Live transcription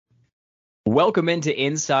Welcome into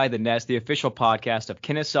Inside the Nest, the official podcast of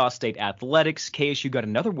Kennesaw State Athletics. KSU got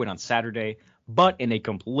another win on Saturday, but in a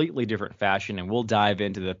completely different fashion, and we'll dive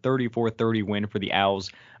into the 34-30 win for the Owls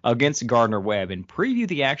against Gardner-Webb and preview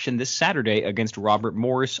the action this Saturday against Robert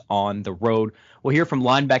Morris on the road. We'll hear from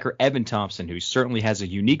linebacker Evan Thompson, who certainly has a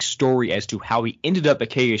unique story as to how he ended up at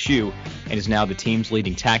KSU and is now the team's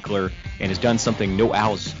leading tackler and has done something no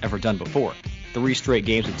Owls ever done before. 3 straight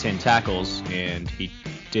games with 10 tackles, and he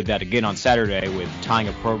did that again on Saturday with tying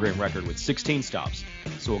a program record with 16 stops.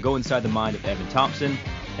 So we'll go inside the mind of Evan Thompson.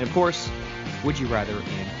 And of course, would you rather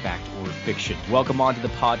in fact or fiction? Welcome on to the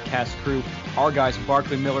podcast crew. Our guys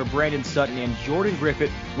Barkley Miller, Brandon Sutton, and Jordan Griffith.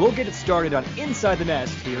 We'll get it started on Inside the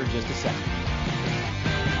Nest here in just a second.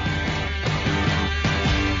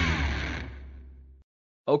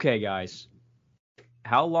 Okay, guys.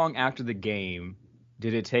 How long after the game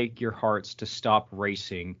did it take your hearts to stop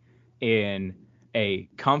racing in a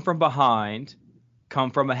come from behind,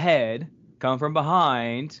 come from ahead, come from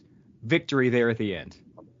behind victory there at the end?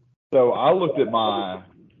 So I looked at my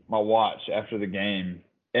watch after the game,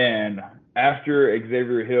 and after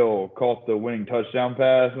Xavier Hill caught the winning touchdown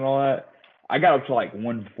pass and all that, I got up to like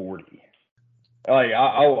 140. Like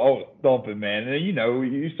I was thumping, man. And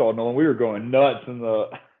you saw Nolan, we were going nuts in the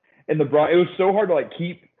Bronx. It was so hard to like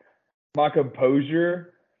keep my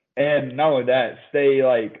composure, and not only that, stay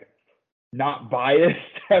like not biased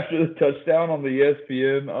after the touchdown on the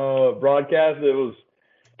ESPN broadcast. It was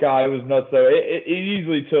nuts though. It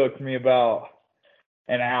easily took me about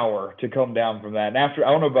an hour to come down from that. And after,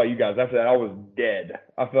 I don't know about you guys, after that I was dead.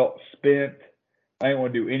 I felt spent. I didn't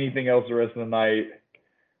want to do anything else the rest of the night.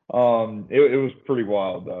 It was pretty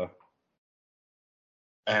wild though.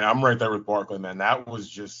 And I'm right there with Barkley, man. That was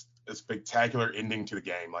just a spectacular ending to the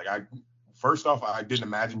game. Like first off, I didn't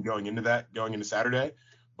imagine going into Saturday,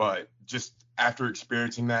 but just after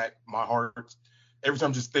experiencing that, my heart, every time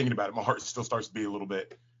I'm just thinking about it, my heart still starts to beat a little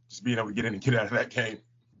bit, just being able to get in and get out of that game.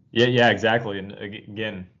 Yeah, exactly. And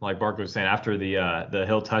again, like Barkley was saying, after the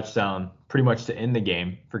Hill touchdown, pretty much to end the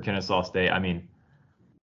game for Kennesaw State, I mean,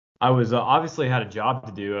 I was obviously had a job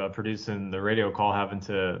to do, producing the radio call, having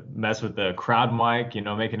to mess with the crowd mic,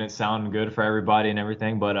 making it sound good for everybody and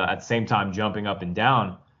everything. But at the same time, jumping up and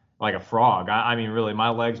down like a frog. I mean, really, my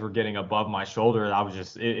legs were getting above my shoulder. I was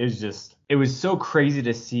just, it was so crazy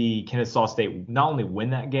to see Kennesaw State not only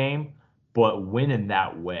win that game, but win in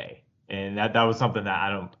that way. And that was something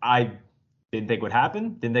that I didn't think would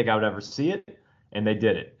happen. Didn't think I would ever see it. And they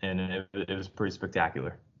did it. And it was pretty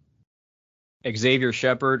spectacular. Xavier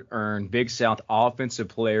Shepard earned Big South Offensive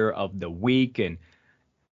Player of the Week and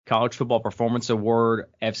College Football Performance Award,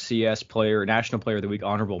 FCS Player, National Player of the Week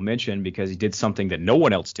honorable mention because he did something that no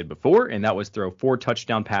one else did before, and that was throw 4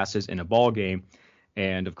 touchdown passes in a ball game.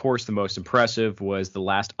 And, of course, the most impressive was the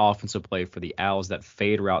last offensive play for the Owls, that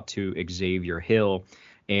fade route to Xavier Hill.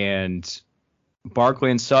 And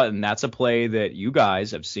Barkley and Sutton, that's a play that you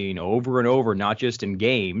guys have seen over and over, not just in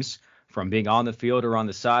games, from being on the field or on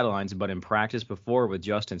the sidelines, but in practice before with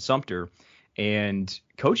Justin Sumter. And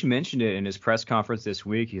Coach mentioned it in his press conference this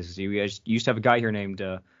week. He says, "We used to have a guy here named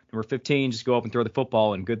number 15, just go up and throw the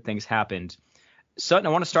football, and good things happened." Sutton, I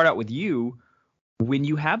want to start out with you. When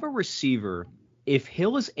you have a receiver, if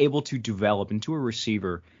Hill is able to develop into a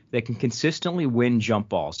receiver that can consistently win jump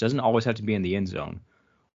balls, doesn't always have to be in the end zone,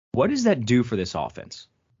 what does that do for this offense?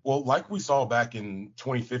 Well, like we saw back in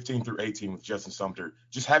 2015 through 18 with Justin Sumter,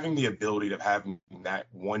 just having the ability of having that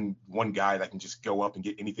one guy that can just go up and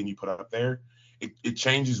get anything you put up there, it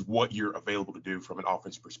changes what you're available to do from an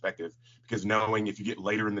offensive perspective. Because knowing if you get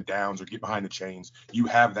later in the downs or get behind the chains, you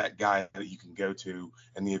have that guy that you can go to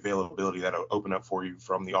and the availability that'll open up for you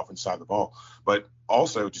from the offense side of the ball. But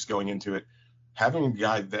also just going into it, having a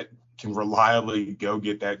guy that can reliably go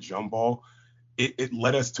get that jump ball, it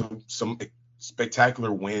led us to some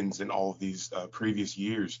spectacular wins in all of these previous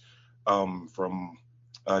years, from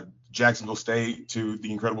Jacksonville State to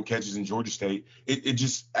the incredible catches in Georgia State. It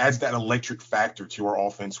just adds that electric factor to our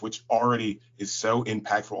offense, which already is so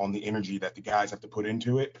impactful on the energy that the guys have to put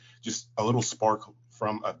into it. Just a little spark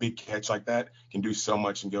from a big catch like that can do so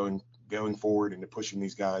much in going forward and to pushing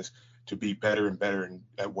these guys to be better and better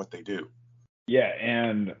at what they do. Yeah,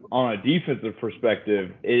 and on a defensive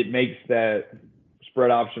perspective, it makes that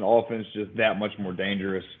spread option offense just that much more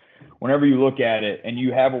dangerous. Whenever you look at it and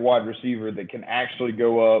you have a wide receiver that can actually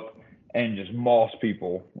go up and just moss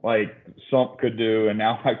people like Sump could do, and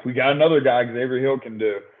now like we got another guy Xavier Hill can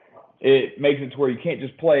do, it makes it to where you can't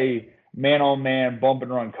just play man-on-man bump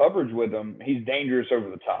and run coverage with him. He's dangerous over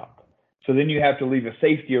the top. So then you have to leave a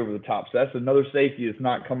safety over the top. So that's another safety that's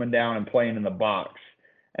not coming down and playing in the box,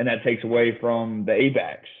 and that takes away from the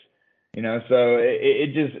A-backs. So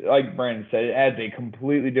it just, like Brandon said, it adds a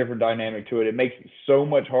completely different dynamic to it. It makes it so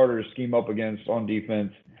much harder to scheme up against on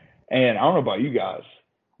defense. And I don't know about you guys.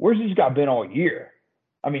 Where's this guy been all year?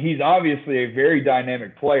 I mean, he's obviously a very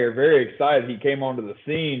dynamic player, very excited he came onto the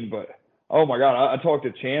scene. But, oh, my God, I talked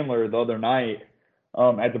to Chandler the other night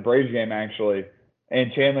at the Braves game, actually.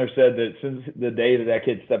 And Chandler said that since the day that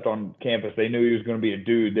kid stepped on campus, they knew he was going to be a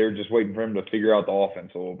dude. They were just waiting for him to figure out the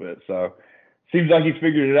offense a little bit. So seems like he's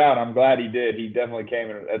figured it out. I'm glad he did. He definitely came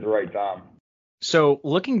in at the right time. So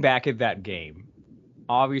looking back at that game,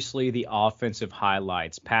 obviously the offensive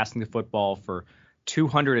highlights, passing the football for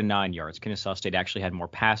 209 yards. Kennesaw State actually had more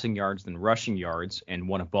passing yards than rushing yards and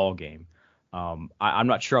won a ball game. I'm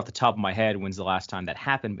not sure off the top of my head when's the last time that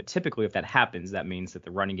happened, but typically if that happens, that means that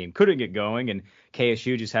the running game couldn't get going and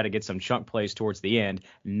KSU just had to get some chunk plays towards the end.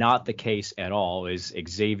 Not the case at all, as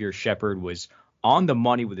Xavier Shepherd was on the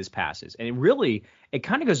money with his passes. And it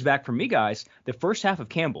kind of goes back for me, guys, the first half of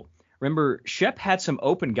Campbell. Remember, Shep had some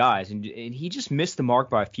open guys, and he just missed the mark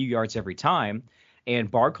by a few yards every time.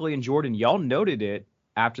 And Barkley and Jordan, y'all noted it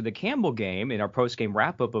after the Campbell game in our post-game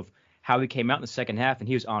wrap-up of how he came out in the second half, and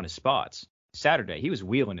he was on his spots. Saturday, he was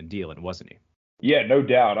wheeling and dealing, wasn't he? Yeah, no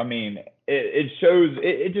doubt. I mean, it shows –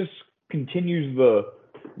 it just continues the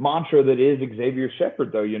mantra that is Xavier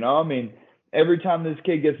Shepherd, though, I mean, every time this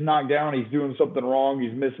kid gets knocked down, he's doing something wrong,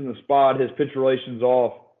 he's missing the spot, his pitch relation's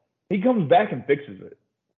off. He comes back and fixes it.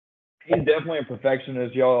 He's definitely a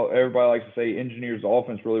perfectionist. Everybody likes to say engineers the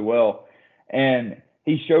offense really well. And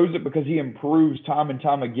he shows it because he improves time and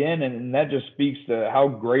time again, and that just speaks to how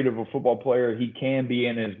great of a football player he can be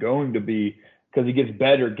and is going to be because he gets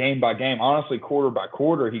better game by game. Honestly, quarter by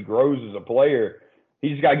quarter, he grows as a player. He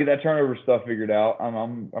just got to get that turnover stuff figured out.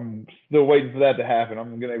 I'm still waiting for that to happen.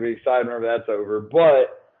 I'm going to be excited whenever that's over.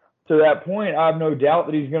 But to that point, I have no doubt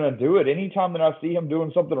that he's going to do it. Anytime that I see him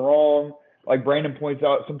doing something wrong, like Brandon points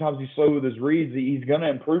out, sometimes he's slow with his reads. He's going to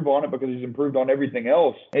improve on it because he's improved on everything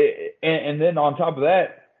else. And then on top of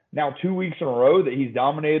that, now 2 weeks in a row that he's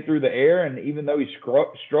dominated through the air, and even though he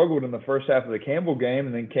struggled in the first half of the Campbell game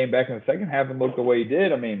and then came back in the second half and looked the way he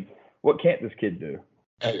did, I mean, what can't this kid do?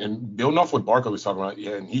 And building off what Barkley was talking about,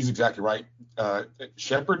 yeah, and he's exactly right.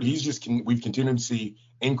 Shepherd, we've continued to see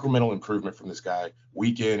incremental improvement from this guy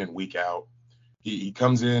week in and week out. He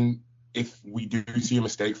comes in, if we do see a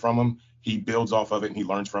mistake from him, he builds off of it and he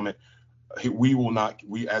learns from it.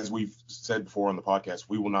 As we've said before on the podcast,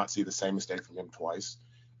 we will not see the same mistake from him twice.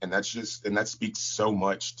 And that speaks so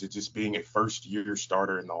much to just being a first-year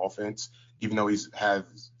starter in the offense, even though he's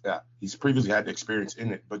previously had the experience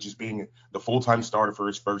in it, but just being the full-time starter for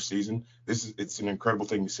his first season, it's an incredible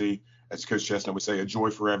thing to see. As Coach Chestnut would say, a joy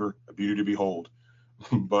forever, a beauty to behold.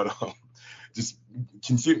 But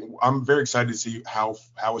I'm very excited to see how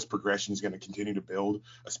his progression is going to continue to build,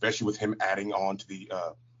 especially with him adding on to the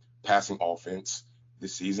passing offense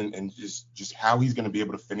this season, and just how he's going to be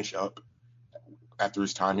able to finish up after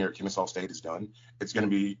his time here at Kennesaw State is done.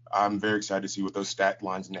 I'm very excited to see what those stat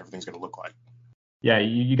lines and everything's going to look like. Yeah,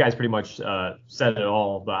 you guys pretty much said it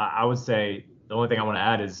all, but I would say the only thing I want to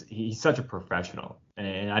add is he's such a professional.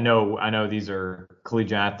 And I know these are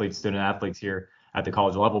collegiate athletes, student athletes here at the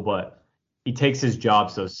college level, but he takes his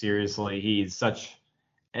job so seriously. He's such,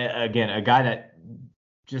 again, a guy that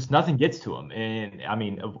just nothing gets to him. And I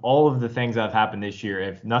mean, of all of the things that have happened this year,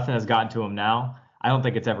 if nothing has gotten to him now, I don't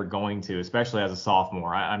think it's ever going to, especially as a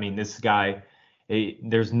sophomore. I mean, this guy,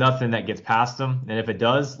 there's nothing that gets past him. And if it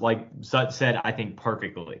does, like Sut said, I think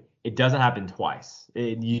perfectly, it doesn't happen twice.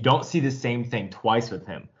 You don't see the same thing twice with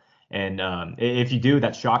him. And if you do,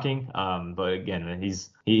 that's shocking. But again,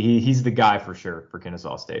 he's the guy for sure for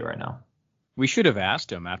Kennesaw State right now. We should have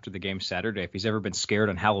asked him after the game Saturday if he's ever been scared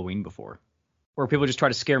on Halloween before, or people just try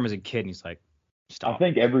to scare him as a kid and he's like, stop. I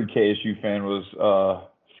think every KSU fan was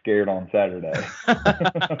scared on Saturday.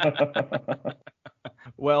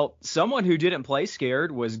 Well, someone who didn't play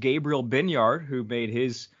scared was Gabriel Binyard, who made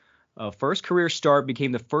his first career start,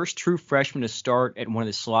 became the first true freshman to start at one of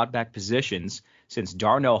the slot back positions since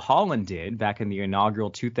Darnell Holland did back in the inaugural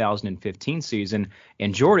 2015 season.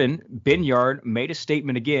 And Jordan Binyard made a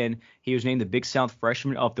statement again. He was named the Big South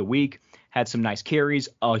Freshman of the Week, had some nice carries,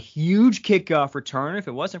 a huge kickoff return. If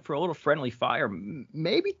it wasn't for a little friendly fire,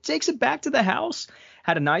 maybe takes it back to the house.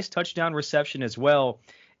 Had a nice touchdown reception as well.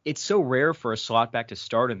 It's so rare for a slot back to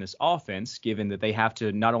start in this offense, given that they have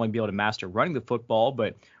to not only be able to master running the football,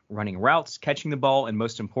 but running routes, catching the ball, and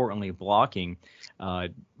most importantly, blocking.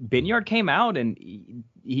 Binyard came out, and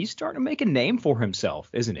he's starting to make a name for himself,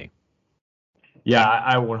 isn't he? Yeah,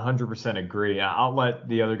 I 100% agree. I'll let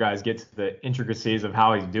the other guys get to the intricacies of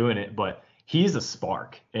how he's doing it, but he's a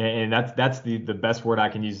spark, and that's the best word I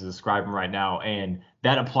can use to describe him right now, and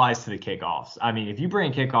that applies to the kickoffs. I mean, if you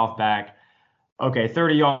bring kickoff back, okay,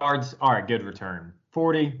 30 yards, all right, good return.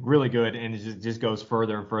 40, really good, and it just goes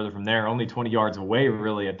further and further from there. Only 20 yards away,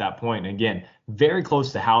 really, at that point. And again, very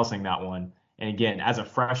close to housing that one. And again, as a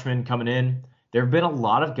freshman coming in, there have been a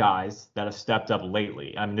lot of guys that have stepped up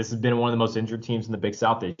lately. I mean, this has been one of the most injured teams in the Big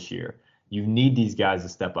South this year. You need these guys to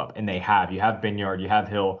step up, and they have. You have Binyard, you have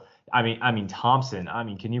Hill. I mean Thompson. I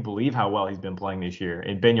mean, can you believe how well he's been playing this year?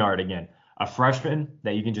 And Binyard, again, a freshman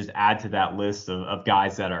that you can just add to that list of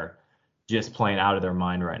guys that are just playing out of their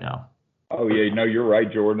mind right now. Oh, yeah, no, you're right,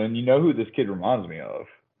 Jordan. And you know who this kid reminds me of?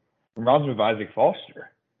 Reminds me of Isaac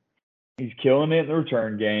Foster. He's killing it in the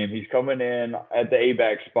return game. He's coming in at the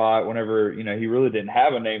A-back spot whenever, he really didn't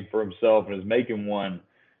have a name for himself and is making one.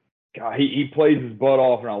 God, he plays his butt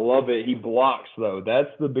off, and I love it. He blocks, though. That's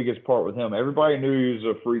the biggest part with him. Everybody knew he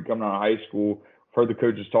was a freak coming out of high school. I've heard the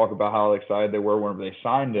coaches talk about how excited they were whenever they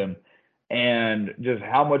signed him and just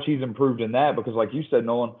how much he's improved in that because, like you said,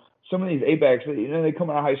 Nolan, some of these A-backs, they come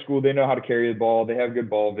out of high school, they know how to carry the ball, they have good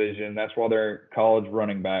ball vision. That's why they're college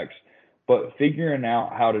running backs. But figuring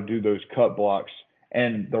out how to do those cut blocks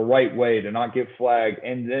and the right way to not get flagged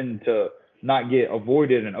and then to not get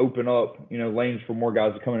avoided and open up, lanes for more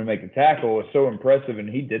guys to come in and make a tackle is so impressive. And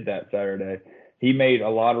he did that Saturday. He made a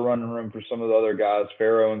lot of running room for some of the other guys,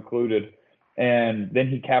 Farrow included. And then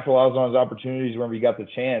he capitalized on his opportunities whenever he got the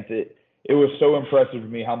chance. It was so impressive to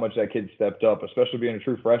me how much that kid stepped up, especially being a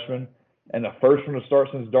true freshman. And the first one to start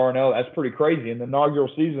since Darnell, that's pretty crazy in the inaugural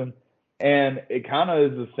season. And it kind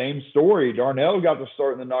of is the same story. Darnell got to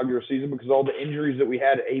start in the inaugural season because of all the injuries that we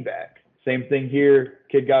had at A-back. Same thing here.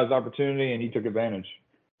 Kid got his opportunity, and he took advantage.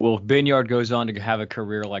 Well, if Binyard goes on to have a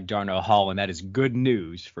career like Darnell Holland, that is good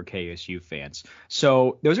news for KSU fans.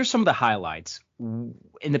 So those are some of the highlights.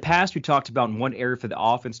 In the past, we talked about one area for the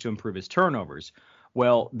offense to improve is turnovers.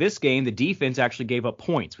 Well, this game, the defense actually gave up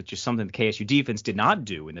points, which is something the KSU defense did not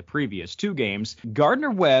do in the previous two games.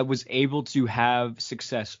 Gardner-Webb was able to have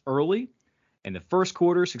success early in the first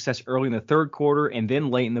quarter, success early in the third quarter, and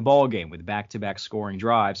then late in the ball game with back-to-back scoring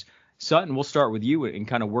drives. Sutton, we'll start with you and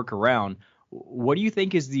kind of work around. What do you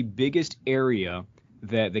think is the biggest area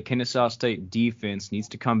that the Kennesaw State defense needs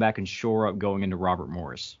to come back and shore up going into Robert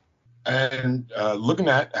Morris? And looking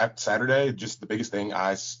at Saturday, just the biggest thing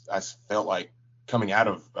I felt like coming out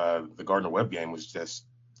of the Gardner-Webb game was just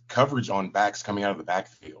coverage on backs coming out of the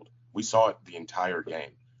backfield. We saw it the entire game.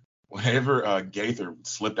 Whenever Gaither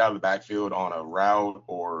slipped out of the backfield on a route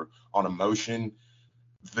or on a motion,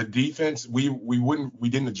 the defense, we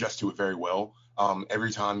didn't adjust to it very well.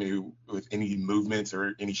 Every time with any movements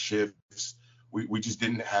or any shifts, we just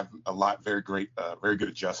didn't have very good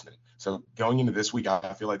adjustment. So going into this week,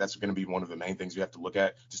 I feel like that's going to be one of the main things we have to look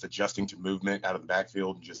at, just adjusting to movement out of the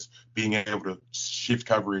backfield and just being able to shift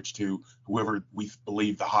coverage to whoever we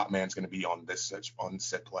believe the hot man's going to be on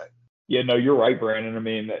set play. Yeah, no, you're right, Brandon. I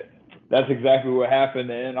mean, that's exactly what happened.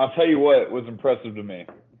 And I'll tell you what was impressive to me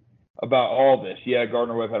about all this. Yeah,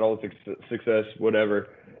 Gardner-Webb had all the success, whatever.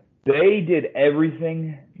 They did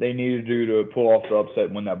everything they needed to do to pull off the upset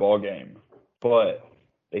and win that ball game, but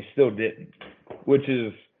they still didn't, which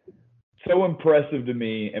is so impressive to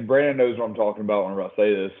me. And Brandon knows what I'm talking about when I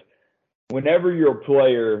say this. Whenever you're a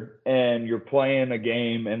player and you're playing a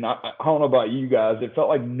game, and I don't know about you guys, it felt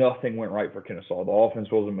like nothing went right for Kennesaw. The offense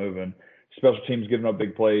wasn't moving, special teams giving up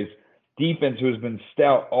big plays. Defense, who has been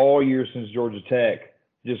stout all year since Georgia Tech,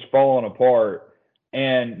 just falling apart.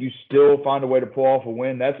 And you still find a way to pull off a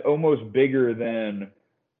win. That's almost bigger than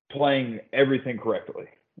playing everything correctly.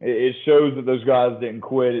 It shows that those guys didn't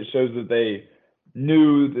quit. It shows that they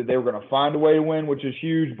knew that they were going to find a way to win, which is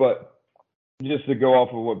huge. But just to go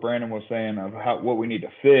off of what Brandon was saying of what we need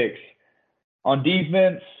to fix, on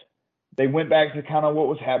defense, they went back to kind of what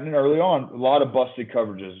was happening early on. A lot of busted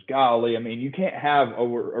coverages. Golly, I mean, you can't have a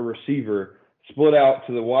receiver split out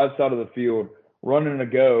to the wide side of the field, running a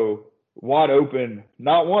go, wide open,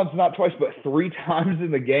 not once, not twice, but 3 times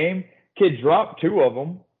in the game. Kid dropped 2 of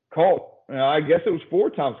them, caught, I guess it was 4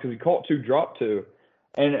 times because he caught 2, dropped 2.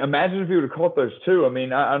 And imagine if he would have caught those 2. I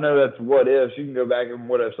mean, I know that's what ifs. You can go back and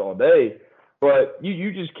what ifs all day, but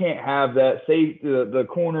you just can't have that. Say the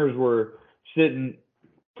corners were sitting,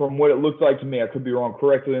 from what it looked like to me, I could be wrong,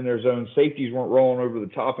 correctly in their zone. Safeties weren't rolling over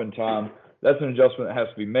the top in time. That's an adjustment that has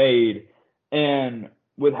to be made. And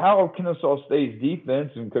with how Kennesaw State's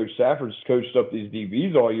defense and Coach Safford's coached up these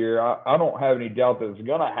DBs all year, I don't have any doubt that it's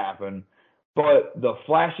going to happen. But the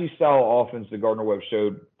flashy style offense that Gardner-Webb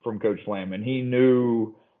showed from Coach Lamb, and he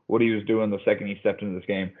knew what he was doing the second he stepped into this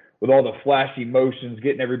game, with all the flashy motions,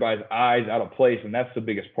 getting everybody's eyes out of place. And that's the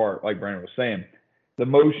biggest part, like Brandon was saying. The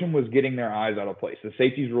motion was getting their eyes out of place. The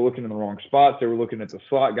safeties were looking in the wrong spots. They were looking at the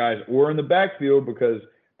slot guys or in the backfield because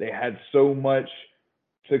they had so much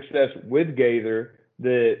success with Gaither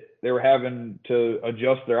that they were having to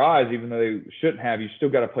adjust their eyes, even though they shouldn't have. You still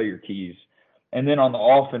got to play your keys. And then on the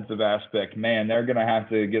offensive aspect, man, they're going to have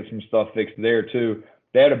to get some stuff fixed there too.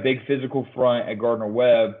 They had a big physical front at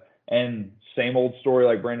Gardner-Webb, and same old story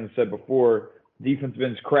like Brandon said before, defense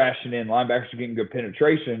been crashing in, linebackers are getting good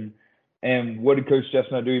penetration. And what did Coach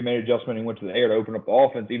Chestnut do? He made an adjustment and went to the air to open up the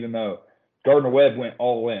offense, even though Gardner-Webb went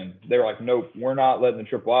all in. They were like, nope, we're not letting the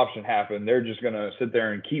triple option happen. They're just going to sit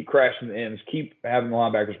there and keep crashing the ends, keep having the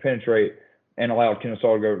linebackers penetrate, and allow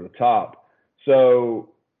Kennesaw to go to the top. So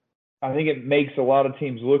I think it makes a lot of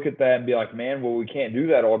teams look at that and be like, man, well, we can't do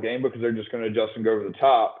that all game because they're just going to adjust and go over the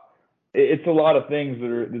top. It's a lot of things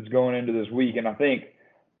that's going into this week, and I think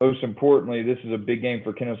most importantly, this is a big game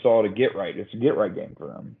for Kennesaw to get right. It's a get-right game for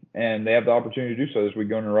them, and they have the opportunity to do so this week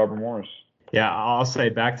going to Robert Morris. Yeah, I'll say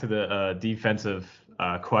back to the defensive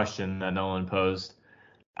question that Nolan posed.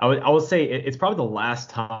 I would say it's probably the last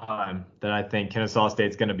time that I think Kennesaw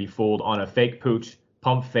State's going to be fooled on a fake pooch,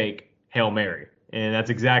 pump fake, Hail Mary. And that's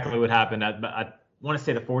exactly what happened at, I want to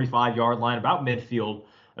say, the 45-yard line, about midfield,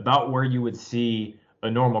 about where you would see a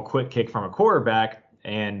normal quick kick from a quarterback,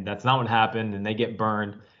 and that's not what happened, and they get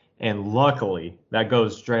burned. And luckily, that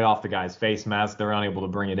goes straight off the guy's face mask. They're unable to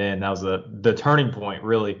bring it in. That was the turning point,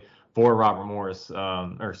 really, for Robert Morris,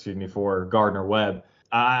 for Gardner-Webb.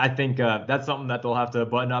 I think that's something that they'll have to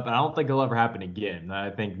button up, and I don't think it'll ever happen again. I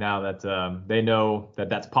think now that they know that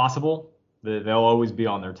that's possible, they'll always be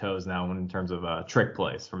on their toes now in terms of trick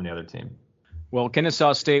plays from the other team. Well,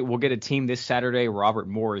 Kennesaw State will get a team this Saturday, Robert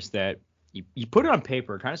Morris, that you put it on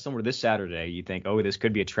paper, kind of similar to this Saturday. You think, oh, this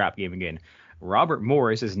could be a trap game again. Robert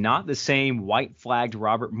Morris is not the same white-flagged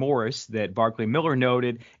Robert Morris that Barkley Miller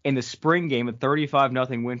noted in the spring game, a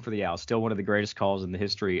 35-0 win for the Owls. Still one of the greatest calls in the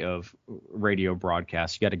history of radio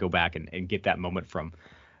broadcasts. You got to go back and get that moment from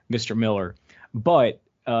Mr. Miller. But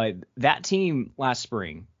that team last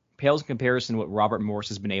spring pales in comparison to what Robert Morris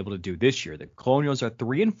has been able to do this year. The Colonials are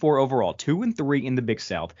 3-4 overall, 2-3 in the Big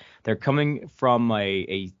South. They're coming from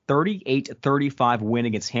a 38-35 win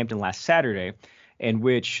against Hampton last Saturday, in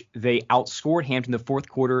which they outscored Hampton in the fourth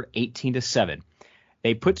quarter 18-7.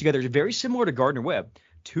 They put together, very similar to Gardner-Webb,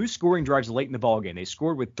 2 scoring drives late in the ballgame. They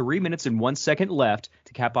scored with 3 minutes and 1 second left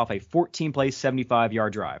to cap off a 14-play,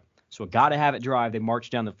 75-yard drive. So a gotta-have-it drive. They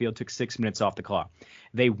marched down the field, took 6 minutes off the clock.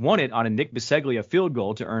 They won it on a Nick Biseglia field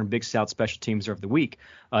goal to earn Big South Special Teams of the Week.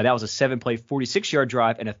 That was a 7-play, 46-yard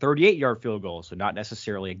drive and a 38-yard field goal, so not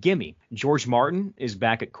necessarily a gimme. George Martin is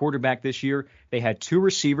back at quarterback this year. They had 2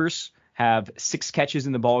 receivers have 6 catches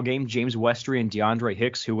in the ball game. James Westry and DeAndre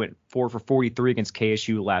Hicks, who went 4 for 43 against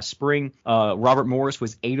KSU last spring. Robert Morris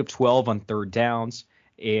was 8 of 12 on third downs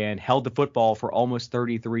and held the football for almost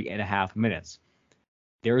 33 and a half minutes.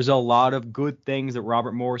 There's a lot of good things that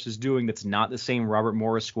Robert Morris is doing that's not the same Robert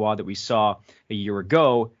Morris squad that we saw a year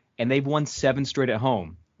ago, and they've won 7 straight at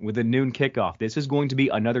home with a noon kickoff. This is going to be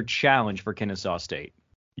another challenge for Kennesaw State.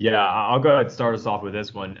 Yeah, I'll go ahead and start us off with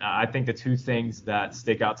this one. I think the 2 things that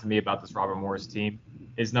stick out to me about this Robert Morris team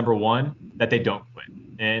is, number one, that they don't quit.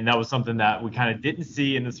 And that was something that we kind of didn't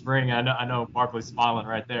see in the spring. I know Barkley's smiling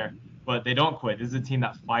right there, but they don't quit. This is a team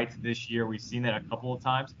that fights this year. We've seen that a couple of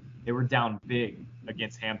times. They were down big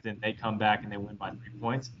against Hampton. They come back and they win by 3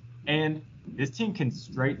 points. And this team can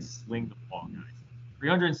straight sling the ball, guys.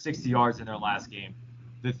 360 yards in their last game.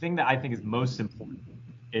 The thing that I think is most important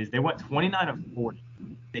is they went 29 of 40.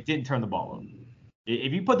 They didn't turn the ball over.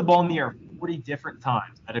 If you put the ball in the air 40 different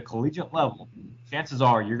times at a collegiate level, chances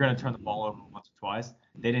are you're going to turn the ball over once or twice.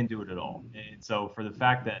 They didn't do it at all. And so for the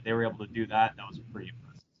fact that they were able to do that, that was pretty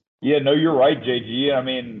impressive. Yeah, no, you're right, JG. I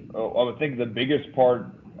mean, I would think the biggest part,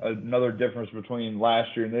 another difference between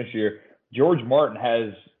last year and this year, George Martin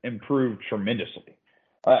has improved tremendously.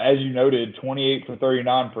 As you noted, 28 for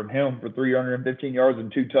 39 from him for 315 yards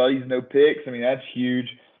and 2 tutties, no picks. I mean, that's huge.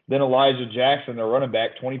 Then Elijah Jackson, their running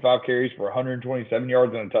back, 25 carries for 127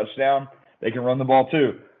 yards and a touchdown. They can run the ball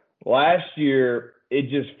too. Last year, it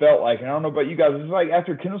just felt like, and I don't know about you guys, it's like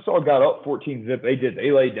after Kennesaw got up 14-zip,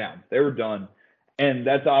 they laid down. They were done. And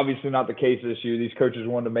that's obviously not the case this year. These coaches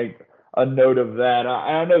wanted to make a note of that.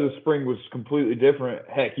 I know the spring was completely different.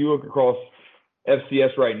 Heck, you look across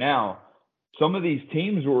FCS right now, some of these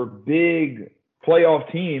teams were big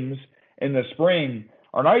playoff teams in the spring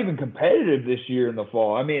are not even competitive this year in the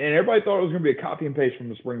fall. I mean, and everybody thought it was going to be a copy and paste from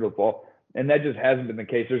the spring to the fall, and that just hasn't been the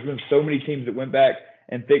case. There's been so many teams that went back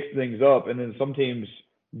and fixed things up, and then some teams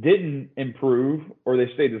didn't improve or they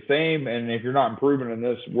stayed the same. And if you're not improving in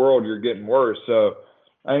this world, you're getting worse. So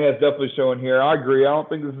I think that's definitely showing here. I agree. I don't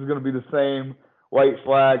think this is going to be the same white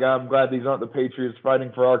flag. I'm glad these aren't the Patriots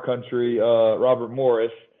fighting for our country, Robert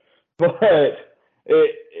Morris. But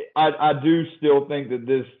I do still think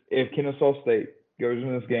that if Kennesaw State goes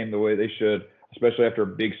into this game the way they should, especially after a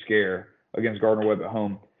big scare against Gardner-Webb at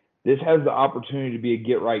home, this has the opportunity to be a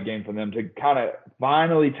get-right game for them to kind of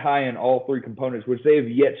finally tie in all three components, which they have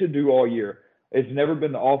yet to do all year. It's never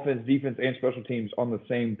been the offense, defense, and special teams on the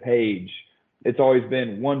same page. It's always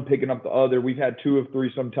been one picking up the other. We've had 2 of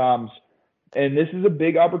 3 sometimes. And this is a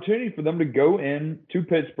big opportunity for them to go in to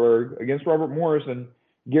Pittsburgh against Robert Morris and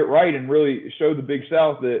get right and really show the Big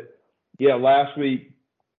South that, yeah, last week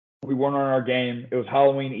we weren't on our game. It was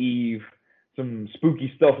Halloween Eve. Some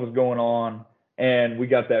spooky stuff was going on, and we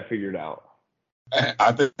got that figured out.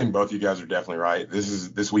 I think both of you guys are definitely right.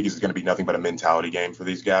 This week is going to be nothing but a mentality game for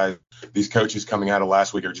these guys. These coaches coming out of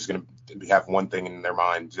last week are just going to have one thing in their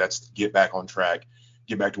mind. That's to get back on track,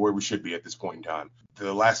 get back to where we should be at this point in time.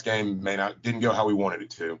 The last game didn't go how we wanted it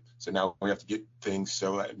to. So now we have to get things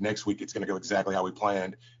so that next week it's going to go exactly how we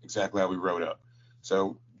planned, exactly how we wrote up.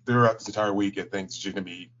 So throughout this entire week, I think it's going to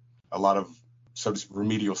be a lot of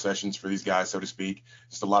remedial sessions for these guys, so to speak.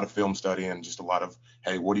 Just a lot of film studying, just a lot of,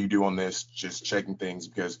 hey, what do you do on this? Just checking things,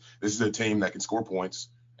 because this is a team that can score points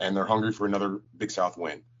and they're hungry for another Big South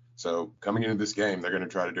win. So coming into this game, they're going to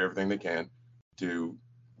try to do everything they can to,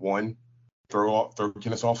 one, throw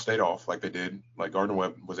Kennesaw State off like they did, like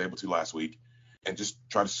Gardner-Webb was able to last week, and just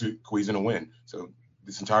try to squeeze in a win. So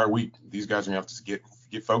this entire week, these guys are going to have to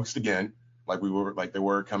get focused again, like they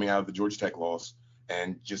were coming out of the Georgia Tech loss,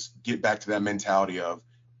 and just get back to that mentality of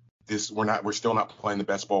this. We're still not playing the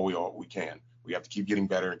best ball we can. We have to keep getting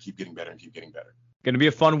better and keep getting better and keep getting better. Going to be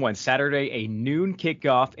a fun one. Saturday, a noon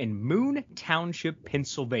kickoff in Moon Township,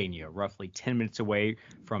 Pennsylvania, roughly 10 minutes away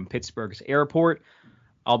from Pittsburgh's airport.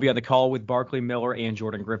 I'll be on the call with Barkley Miller and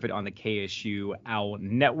Jordan Griffith on the KSU Owl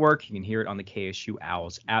Network. You can hear it on the KSU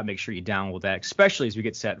Owls app. Make sure you download that, especially as we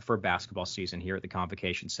get set for basketball season here at the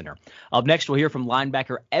Convocation Center. Up next, we'll hear from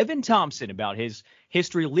linebacker Evan Thompson about his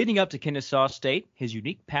history leading up to Kennesaw State, his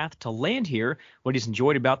unique path to land here, what he's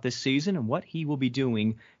enjoyed about this season, and what he will be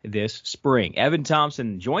doing this spring. Evan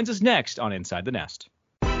Thompson joins us next on Inside the Nest.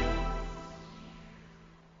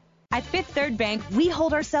 At Fifth Third Bank, we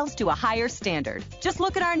hold ourselves to a higher standard. Just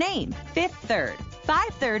look at our name, Fifth Third.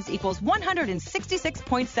 5/3 equals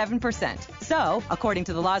 166.7%. So, according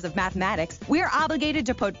to the laws of mathematics, we're obligated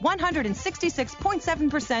to put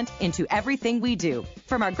 166.7% into everything we do.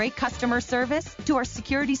 From our great customer service, to our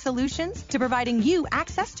security solutions, to providing you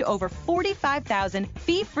access to over 45,000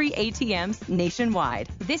 fee-free ATMs nationwide.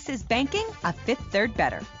 This is banking a Fifth Third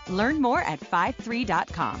better. Learn more at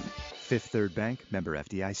 53.com. Fifth Third Bank, member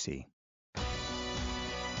FDIC.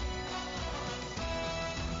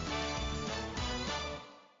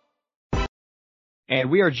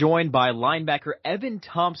 And we are joined by linebacker Evan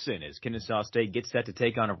Thompson as Kennesaw State gets set to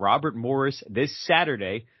take on Robert Morris this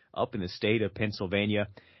Saturday up in the state of Pennsylvania.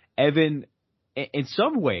 Evan, in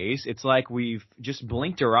some ways, it's like we've just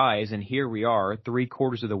blinked our eyes and here we are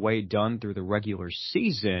 3/4 of the way done through the regular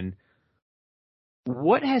season.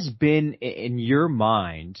 What has been, in your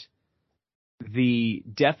mind, the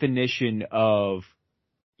definition of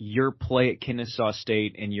your play at Kennesaw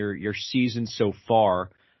State and your season so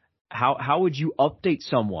far? How would you update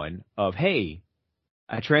someone of, hey,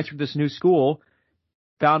 I transferred to this new school,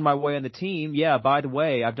 found my way on the team. Yeah, by the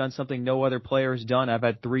way, I've done something no other player has done. I've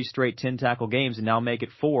had 3 straight 10-tackle games and now make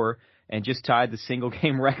it 4 and just tied the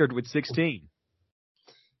single-game record with 16.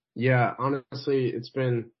 Yeah, honestly, it's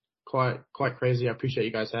been quite crazy. I appreciate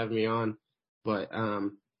you guys having me on. But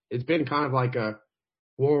it's been kind of like a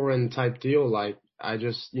whirlwind type deal. Like I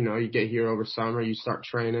just, you get here over summer, you start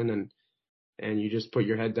training and you just put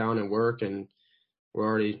your head down and work, and we're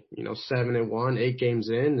already, 7-1, 8 games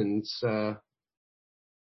in. And it's,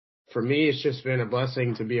 for me, it's just been a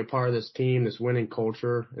blessing to be a part of this team, this winning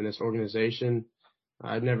culture and this organization.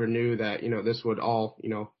 I never knew that, this would all,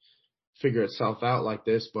 figure itself out like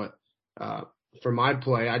this. But, for my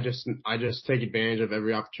play, I just take advantage of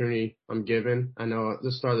every opportunity I'm given. I know at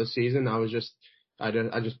the start of the season, I just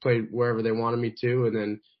played wherever they wanted me to, and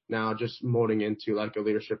then now just molding into like a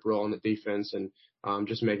leadership role in the defense and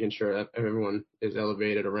just making sure that everyone is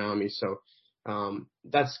elevated around me. So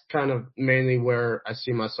that's kind of mainly where I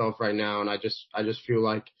see myself right now, and I just feel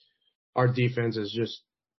like our defense is just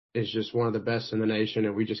one of the best in the nation,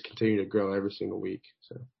 and we just continue to grow every single week.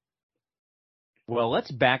 So. Well,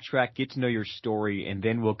 let's backtrack, get to know your story, and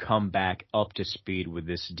then we'll come back up to speed with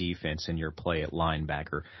this defense and your play at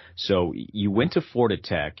linebacker. So you went to Florida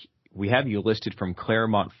Tech. We have you listed from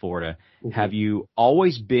Claremont, Florida. Mm-hmm. Have you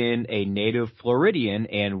always been a native Floridian,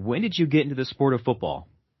 and when did you get into the sport of football?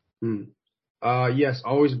 Yes,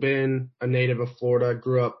 always been a native of Florida.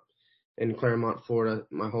 Grew up in Claremont, Florida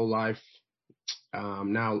my whole life.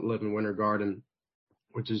 Now live in Winter Garden,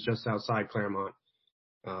 which is just outside Claremont.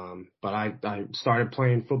 But I started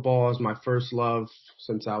playing football as my first love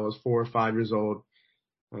since I was 4 or 5 years old.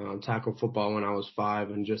 Tackled football when I was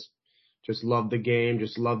 5 and just loved the game,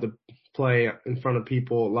 just loved to play in front of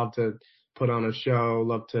people, loved to put on a show,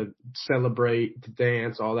 loved to celebrate, to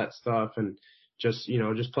dance, all that stuff, and just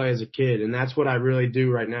play as a kid. And that's what I really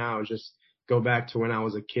do right now, is just go back to when I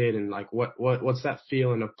was a kid and like what's that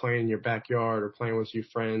feeling of playing in your backyard or playing with your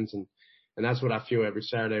friends, and that's what I feel every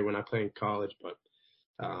Saturday when I play in college. But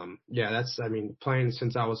playing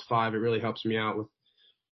since I was 5, it really helps me out with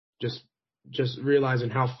just realizing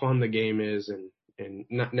how fun the game is and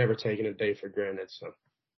never taking a day for granted. So,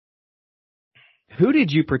 who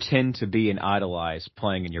did you pretend to be and idolize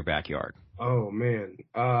playing in your backyard? Oh man,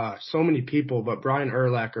 so many people, but Brian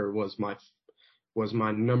Urlacher was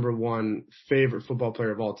my number one favorite football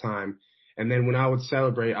player of all time. And then when I would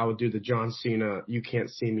celebrate, I would do the John Cena "You Can't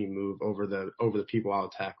See Me" move over the people I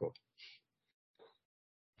would tackle.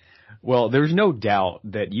 Well, there's no doubt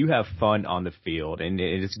that you have fun on the field, and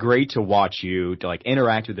it's great to watch you to like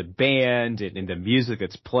interact with the band and the music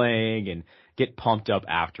that's playing and get pumped up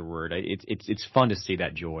afterward. It's fun to see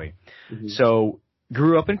that joy. Mm-hmm. So,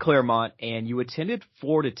 grew up in Claremont, and you attended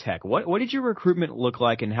Florida Tech. What did your recruitment look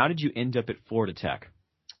like, and how did you end up at Florida Tech?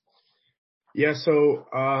 Yeah, so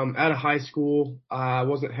out of high school, I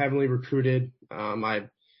wasn't heavily recruited.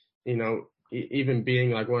 Even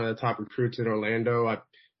being like one of the top recruits in Orlando, I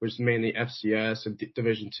was mainly FCS and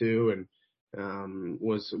Division II, and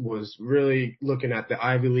was really looking at the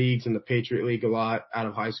Ivy Leagues and the Patriot League a lot out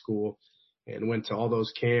of high school, and went to all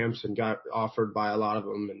those camps and got offered by a lot of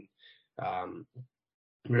them, and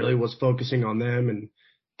really was focusing on them, and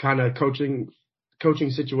kind of coaching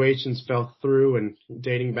situations fell through, and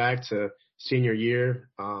dating back to senior year,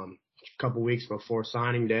 a couple weeks before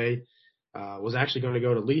signing day, was actually going to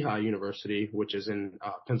go to Lehigh University, which is in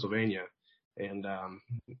Pennsylvania. And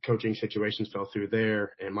coaching situations fell through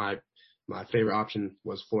there, and my favorite option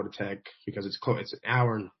was Florida Tech because it's an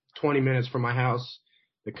hour and 20 minutes from my house.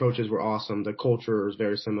 The coaches were awesome. The culture is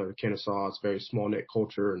very similar to Kennesaw. It's a very small-knit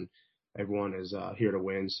culture, and everyone is here to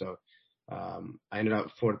win. So I ended up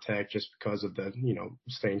at Florida Tech just because of the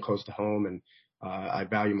staying close to home, and I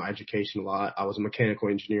value my education a lot. I was a mechanical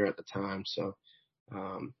engineer at the time, so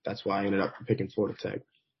that's why I ended up picking Florida Tech.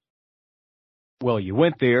 Well, you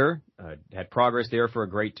went there, had progress there for a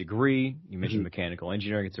great degree. You mentioned mechanical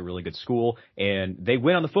engineering. It's a really good school. And they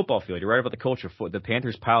win on the football field. You're right about the culture. The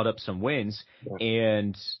Panthers piled up some wins,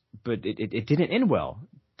 but it didn't end well.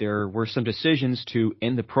 There were some decisions to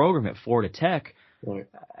end the program at Florida Tech. Right.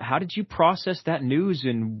 How did you process that news,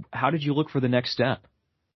 and how did you look for the next step?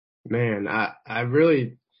 Man, I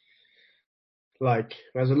really, as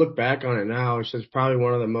I look back on it now, it's just probably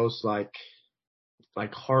one of the most like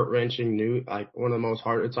heart-wrenching news, like one of the most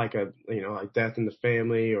it's like like death in the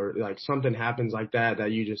family, or like something happens like that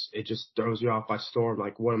it just throws you off by storm.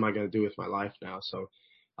 Like, what am I going to do with my life now? So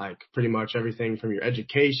like pretty much everything from your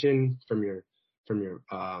education, from your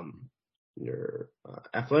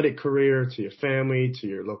athletic career, to your family, to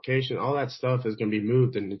your location, all that stuff is going to be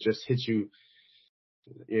moved, and it just hits you.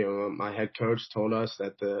 My head coach told us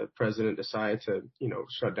that the president decided to,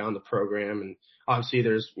 shut down the program, and obviously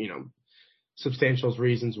there's, substantial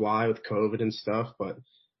reasons why with COVID and stuff. But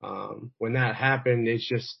when that happened, I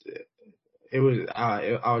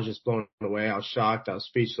was just blown away. I was shocked. I was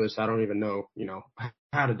speechless. I don't even know,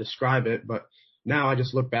 how to describe it. But now I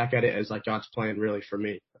just look back at it as like God's plan really for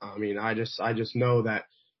me. I mean, I just know that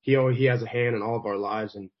he has a hand in all of our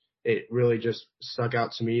lives, and it really just stuck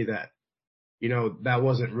out to me that, that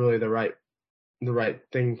wasn't really the right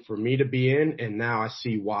thing for me to be in. And now I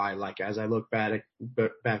see why, like, as I look back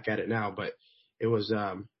at it now. But it was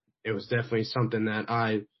definitely something that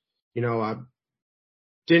I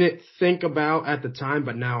didn't think about at the time,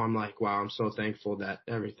 but now I'm like, wow, I'm so thankful that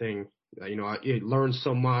everything, I learn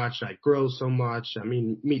so much, I grow so much. I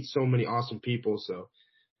mean, meet so many awesome people. So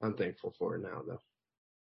I'm thankful for it now, though.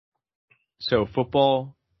 So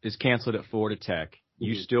football is canceled at Florida Tech.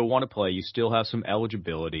 You still want to play. You still have some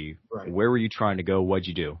eligibility. Right. Where were you trying to go? What'd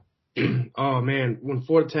you do? Oh, man. When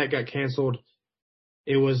Florida Tech got canceled,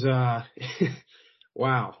 it was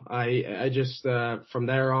wow. I just from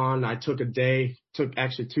there on, I took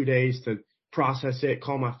actually 2 days to process it,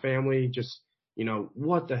 call my family, just,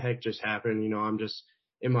 what the heck just happened? I'm just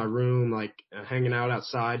in my room, like hanging out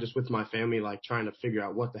outside just with my family, like trying to figure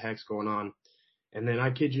out what the heck's going on. And then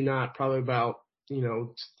I kid you not, probably about,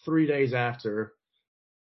 3 days after,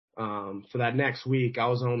 for that next week, I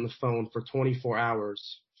was on the phone for 24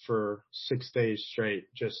 hours for 6 days straight,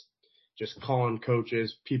 just calling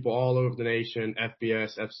coaches, people all over the nation,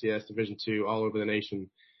 FBS, FCS, Division II, all over the nation,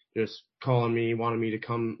 just calling me, wanting me to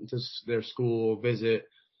come to their school, visit,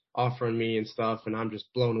 offering me and stuff. And I'm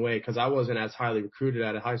just blown away because I wasn't as highly recruited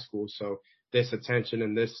out of high school. So this attention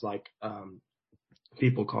and this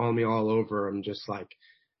people calling me all over, I'm just like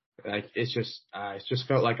it's just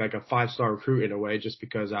felt like a 5-star recruit in a way, just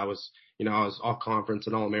because I was all conference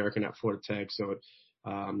and all American at Florida Tech. So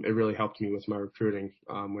it really helped me with my recruiting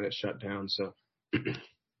when it shut down. So.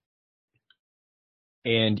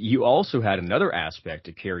 And you also had another aspect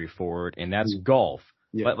to carry forward, and that's golf.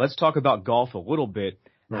 Yeah. Let's talk about golf a little bit.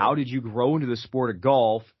 Right. How did you grow into the sport of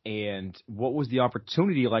golf, and what was the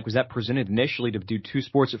opportunity like? Was that presented initially to do 2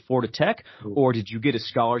 sports at Florida Tech, or did you get a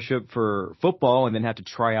scholarship for football and then have to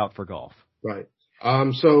try out for golf? Right.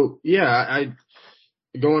 So yeah,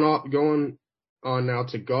 going on now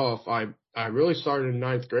to golf. I really started in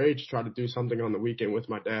 9th grade to try to do something on the weekend with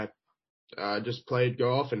my dad. Just played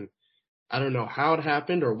golf, and I don't know how it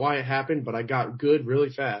happened or why it happened, but I got good really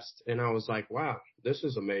fast. And I was like, wow, this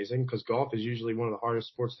is amazing, because golf is usually one of the hardest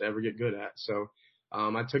sports to ever get good at. So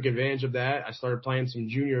I took advantage of that. I started playing some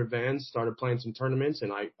junior events, started playing some tournaments,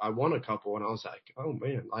 and I won a couple. And I was like, oh,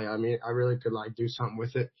 man, I really could do something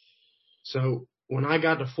with it. So when I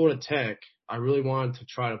got to Florida Tech, I really wanted to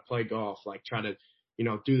try to play golf, try to,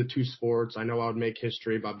 do the 2 sports. I know I would make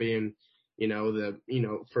history by being the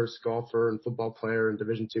first golfer and football player in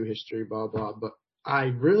Division II history, blah, blah. But I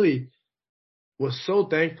really was so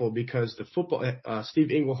thankful because the Steve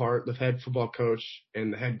Englehart, the head football coach,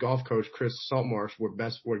 and the head golf coach, Chris Saltmarsh,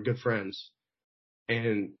 were good friends.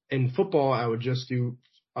 And in football, I would just do,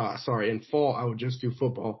 in fall, I would just do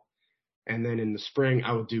football. And then in the spring,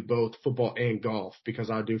 I would do both football and golf, because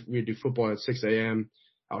we'd do football at 6 a.m.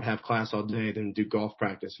 I would have class all day, then do golf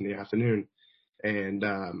practice in the afternoon. And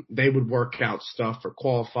they would work out stuff for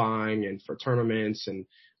qualifying and for tournaments, and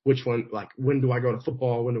which one, when do I go to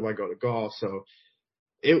football, when do I go to golf. So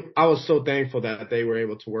I was so thankful that they were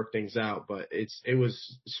able to work things out. But it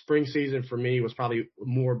was spring season for me was probably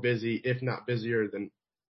more busy, if not busier than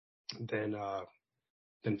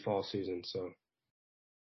fall season.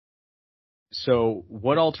 So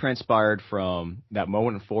what all transpired from that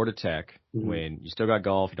moment in Florida Tech, when you still got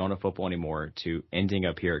golf, you don't have football anymore, to ending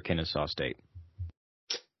up here at Kennesaw State?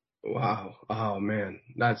 Wow. Oh man,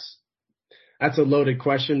 that's a loaded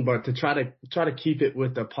question, but to try to keep it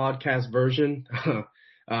with the podcast version.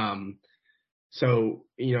 So,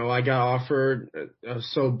 I got offered, I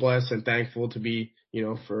was so blessed and thankful to be,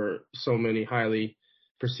 for so many highly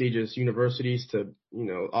prestigious universities to,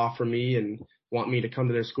 offer me and want me to come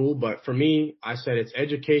to their school. But for me, I said it's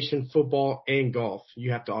education, football, and golf.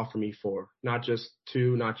 You have to offer me 4, not just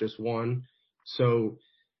 2, not just 1. So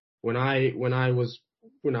when I was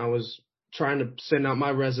trying to send out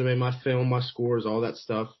my resume, my film, my scores, all that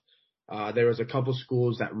stuff, there was a couple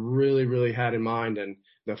schools that really, really had in mind. And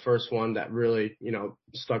the first one that really,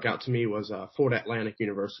 stuck out to me was Florida Atlantic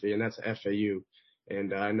University, and that's FAU.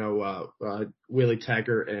 And I know Willie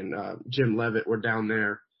Taggart and Jim Levitt were down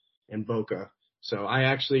there in Boca. So I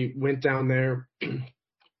actually went down there.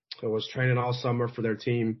 I was training all summer for their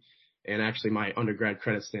team, and actually my undergrad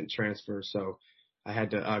credits didn't transfer. So I had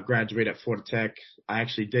to graduate at Florida Tech. I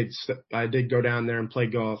actually did go down there and play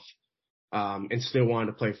golf, and still wanted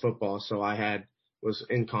to play football. So was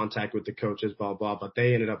in contact with the coaches, blah, blah, but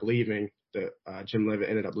they ended up leaving. Jim Levitt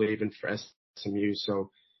ended up leaving for SMU. So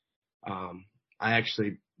I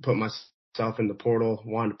actually put myself in the portal,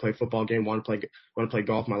 wanted to play football game, wanted to play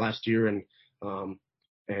golf my last year. And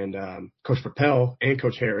Coach Propel and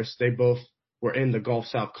Coach Harris, they both were in the Gulf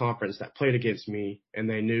South Conference that played against me, and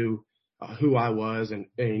they knew who I was, and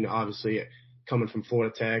obviously coming from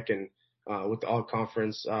Florida Tech and with the all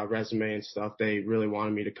conference resume and stuff, they really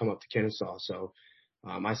wanted me to come up to Kennesaw. So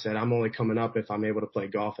I said, I'm only coming up if I'm able to play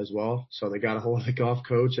golf as well. So they got a hold of the golf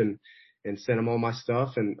coach and sent him all my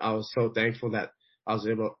stuff. And I was so thankful that I was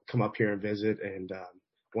able to come up here and visit. And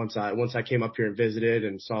once I came up here and visited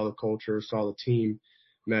and saw the culture, saw the team,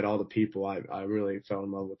 met all the people, I really fell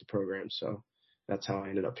in love with the program. So that's how I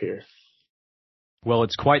ended up here. Well,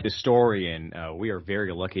 it's quite the story, and we are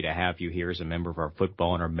very lucky to have you here as a member of our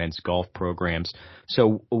football and our men's golf programs.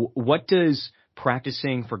 So what does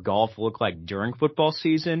practicing for golf look like during football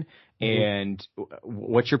season, And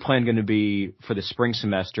what's your plan going to be for the spring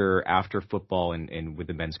semester after football and with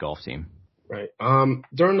the men's golf team? Right.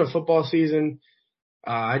 During the football season,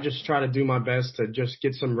 I just try to do my best to just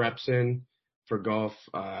get some reps in for golf,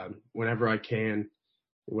 whenever I can,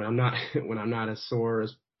 when I'm not as sore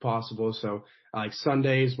as possible. So like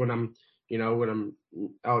Sundays when I'm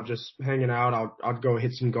out just hanging out, I'll go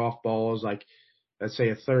hit some golf balls. Like let's say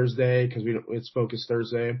a Thursday, cause it's Focus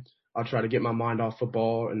Thursday. I'll try to get my mind off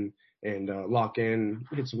football and lock in,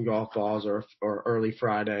 hit some golf balls or early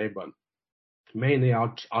Friday. But mainly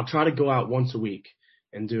I'll try to go out once a week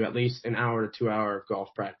and do at least an hour to 2 hour golf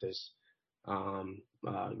practice.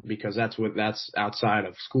 Because that's outside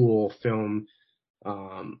of school, film,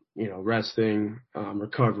 resting,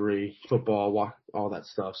 recovery, football, all that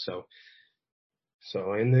stuff. So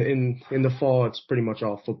in the fall, it's pretty much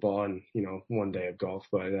all football and, 1 day of golf.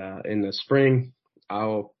 But, in the spring,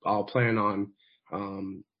 I'll plan on,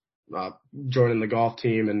 joining the golf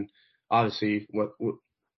team, and obviously what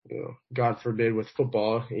God forbid with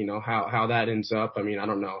football, how that ends up. I mean, I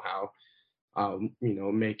don't know how I'll,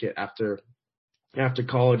 make it after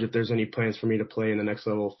college, if there's any plans for me to play in the next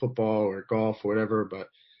level of football or golf or whatever, but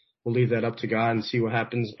we'll leave that up to God and see what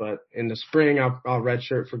happens. But in the spring, I'll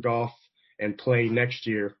redshirt for golf and play next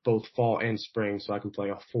year, both fall and spring, so I can play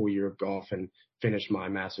a full year of golf and finish my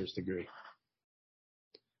master's degree.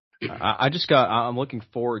 I'm looking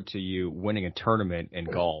forward to you winning a tournament in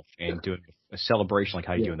golf and doing a celebration like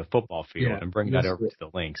how you do in the football field and bring that over to the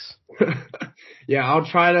links. Yeah, I'll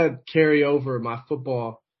try to carry over my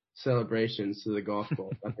football celebrations to the golf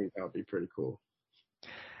course. I think that would be pretty cool.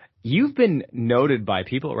 You've been noted by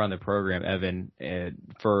people around the program, Evan,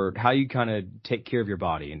 for how you kind of take care of your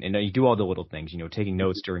body and you do all the little things, taking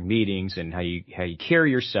notes during meetings and how you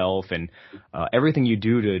carry yourself and everything you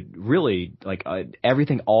do to really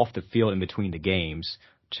everything off the field in between the games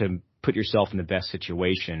to put yourself in the best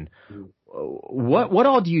situation. What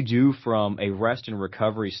all do you do from a rest and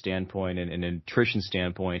recovery standpoint and a nutrition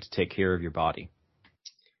standpoint to take care of your body?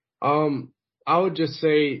 I would just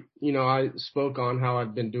say, I spoke on how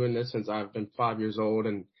I've been doing this since I've been 5 years old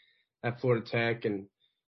and at Florida Tech and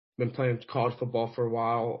been playing college football for a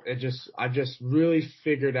while. I just really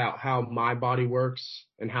figured out how my body works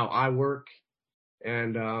and how I work.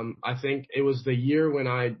 And, I think it was the year when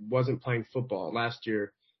I wasn't playing football last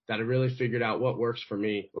year that I really figured out what works for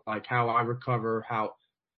me, like how I recover, how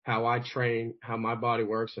I train, how my body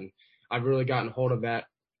works. And I've really gotten hold of that.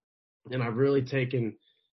 And I've really taken,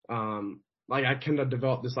 I kind of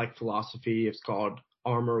developed this philosophy. It's called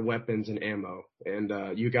armor, weapons, and ammo.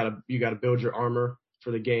 And you gotta build your armor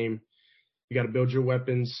for the game. You gotta build your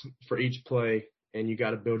weapons for each play, and you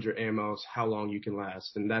gotta build your ammos how long you can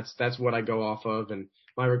last. And that's what I go off of. And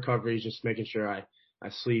my recovery is just making sure I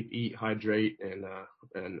sleep, eat, hydrate,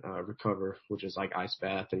 and recover, which is like ice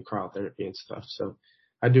bath and cryotherapy and stuff. So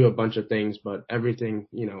I do a bunch of things, but everything,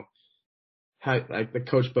 like the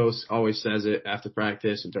coach Bose always says it after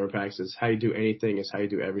practice and during practice, how you do anything is how you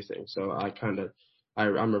do everything. So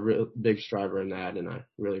I'm a real big striver in that, and I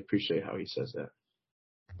really appreciate how he says that.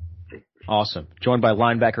 Awesome. Joined by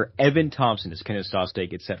linebacker Evan Thompson as Kennesaw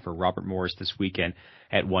State gets set for Robert Morris this weekend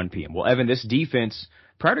at 1 p.m. Well, Evan, this defense,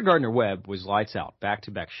 prior to Gardner-Webb, was lights out.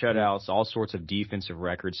 Back-to-back shutouts, all sorts of defensive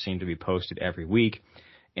records seem to be posted every week.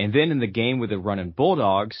 And then in the game with the running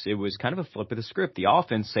Bulldogs, it was kind of a flip of the script. The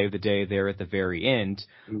offense saved the day there at the very end.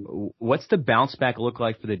 What's the bounce back look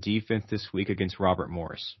like for the defense this week against Robert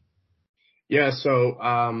Morris? Yeah,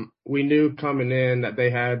 so we knew coming in that they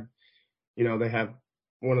had, they have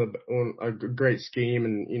a great scheme,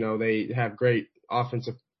 and they have great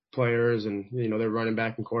offensive players, and their running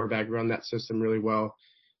back and quarterback run that system really well.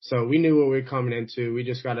 So we knew what we were coming into. We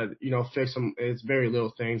just got to fix them. It's very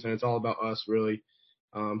little things, and it's all about us really.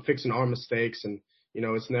 Fixing our mistakes, and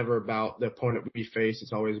it's never about the opponent we face.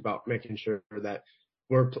 It's always about making sure that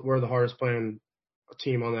we're the hardest playing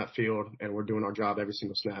team on that field, and we're doing our job every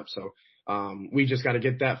single snap. So we just got to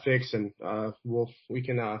get that fixed, and we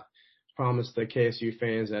can promise the KSU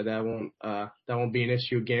fans that won't be an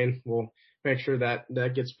issue again. We'll make sure that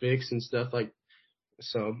gets fixed and stuff like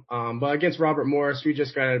so. But against Robert Morris, we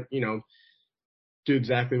just got to do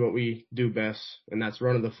exactly what we do best, and that's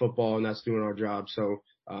running the football, and that's doing our job. So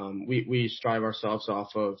we strive ourselves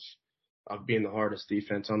off of being the hardest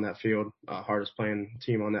defense on that field, hardest playing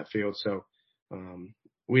team on that field. So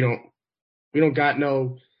we don't got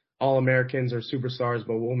no All-Americans or superstars,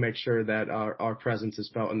 but we'll make sure that our presence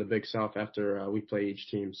is felt in the Big South after we play each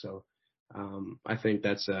team. So I think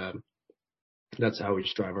that's how we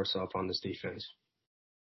strive ourselves on this defense.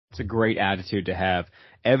 It's a great attitude to have.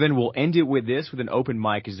 Evan, we'll end it with this, with an open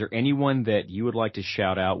mic. Is there anyone that you would like to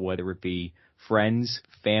shout out, whether it be friends,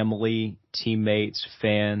 family, teammates,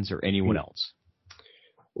 fans, or anyone else?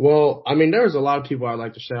 Well, I mean, there's a lot of people I'd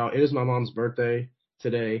like to shout out. It is my mom's birthday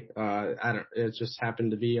today. It just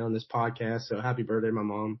happened to be on this podcast, so happy birthday, my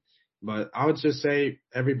mom. But I would just say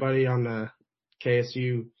everybody on the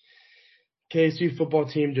KSU football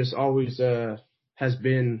team just always has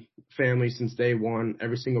been family since day one.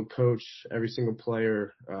 Every single coach, every single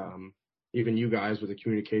player, even you guys with the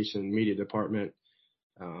communication media department,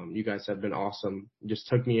 you guys have been awesome. Just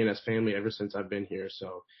took me in as family ever since I've been here.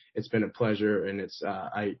 So it's been a pleasure, and it's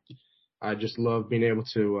I just love being able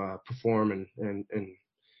to perform and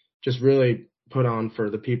just really put on for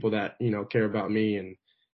the people that, you know, care about me and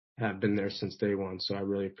have been there since day one. So I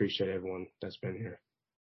really appreciate everyone that's been here.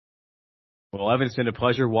 Well, Evan, it's been a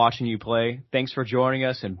pleasure watching you play. Thanks for joining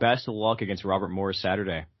us, and best of luck against Robert Morris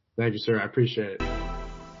Saturday. Thank you, sir. I appreciate it.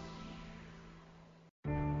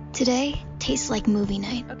 Today tastes like movie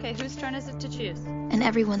night. Okay, whose turn is it to choose? And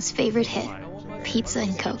everyone's favorite hit, pizza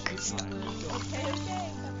and Coke.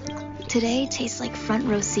 Today tastes like front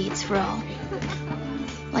row seats for all.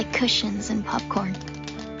 Like cushions and popcorn.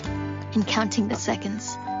 And counting the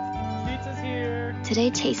seconds. Pizza's here. Today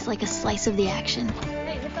tastes like a slice of the action.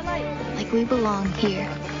 Hey, hit the light. Like we belong here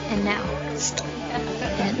and now.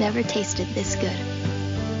 And it never tasted this good.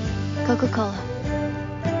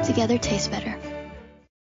 Coca-Cola. Together tastes better.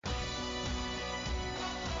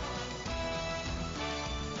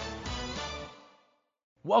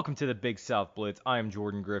 Welcome to the Big South Blitz. I am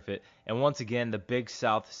Jordan Griffith, and once again, the Big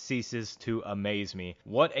South ceases to amaze me.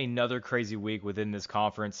 What another crazy week within this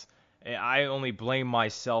conference. I only blame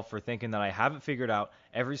myself for thinking that I have it figured out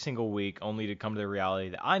every single week, only to come to the reality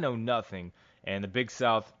that I know nothing, and the Big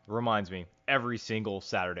South reminds me every single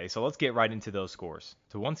Saturday. So let's get right into those scores.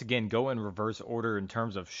 To once again go in reverse order in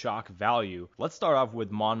terms of shock value, let's start off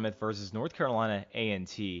with Monmouth versus North Carolina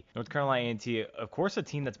A&T. North Carolina A&T, of course, a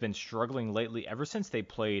team that's been struggling lately ever since they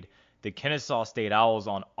played the Kennesaw State Owls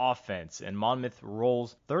on offense, and Monmouth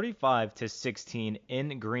rolls 35-16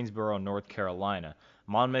 in Greensboro, North Carolina.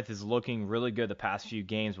 Monmouth is looking really good the past few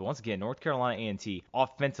games, but once again, North Carolina A&T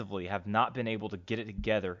offensively have not been able to get it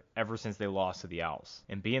together ever since they lost to the Owls.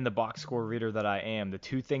 And being the box score reader that I am, the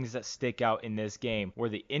two things that stick out in this game were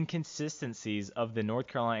the inconsistencies of the North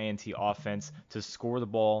Carolina A&T offense to score the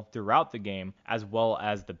ball throughout the game, as well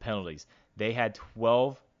as the penalties. They had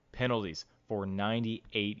 12 penalties for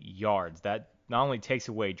 98 yards. That not only takes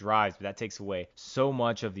away drives, but that takes away so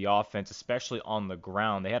much of the offense, especially on the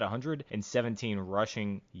ground. They had 117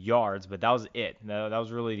 rushing yards, but that was it. That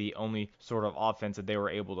was really the only sort of offense that they were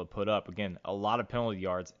able to put up. Again, a lot of penalty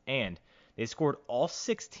yards, and they scored all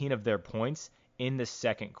 16 of their points in the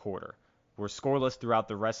second quarter. Were scoreless throughout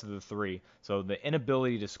the rest of the three. So the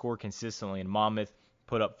inability to score consistently in Monmouth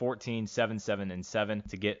put up 14, 7, 7, and 7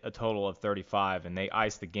 to get a total of 35, and they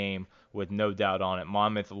iced the game with no doubt on it.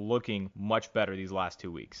 Monmouth looking much better these last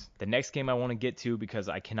 2 weeks. The next game I want to get to, because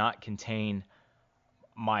I cannot contain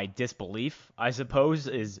my disbelief, I suppose,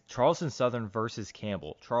 is Charleston Southern versus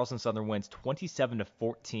Campbell. Charleston Southern wins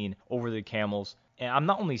 27-14 over the Camels. And I'm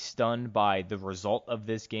not only stunned by the result of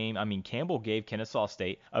this game. I mean, Campbell gave Kennesaw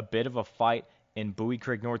State a bit of a fight in Bowie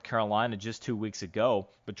Creek, North Carolina just 2 weeks ago.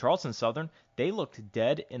 But Charleston Southern, they looked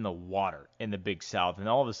dead in the water in the Big South. And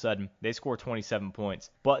all of a sudden, they score 27 points.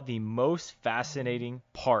 But the most fascinating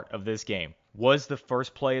part of this game was the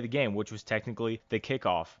first play of the game, which was technically the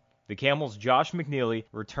kickoff. The Camels' Josh McNeely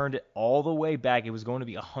returned it all the way back. It was going to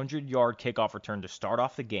be a 100-yard kickoff return to start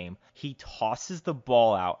off the game. He tosses the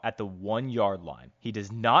ball out at the 1-yard line. He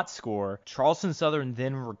does not score. Charleston Southern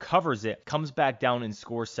then recovers it, comes back down and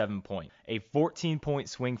scores 7 points. A 14-point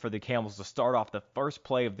swing for the Camels to start off the first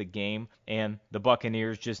play of the game, and the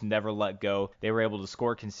Buccaneers just never let go. They were able to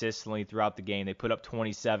score consistently throughout the game. They put up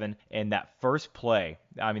 27, and that first play,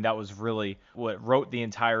 I mean, that was really what wrote the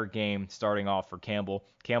entire game starting off for Campbell.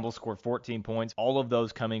 Campbell scored 14 points, all of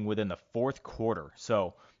those coming within the fourth quarter.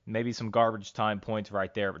 So maybe some garbage time points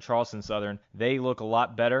right there. But Charleston Southern, they look a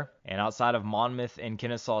lot better. And outside of Monmouth and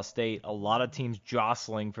Kennesaw State, a lot of teams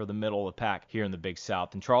jostling for the middle of the pack here in the Big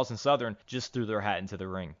South. And Charleston Southern just threw their hat into the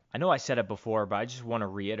ring. I know I said it before, but I just want to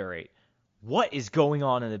reiterate. What is going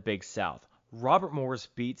on in the Big South? Robert Morris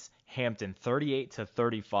beats Hampton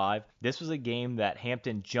 38-35. This was a game that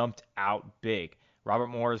Hampton jumped out big. Robert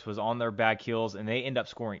Morris was on their back heels, and they end up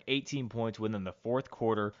scoring 18 points within the fourth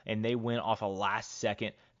quarter, and they win off a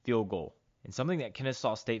last-second field goal. And something that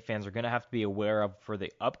Kennesaw State fans are going to have to be aware of for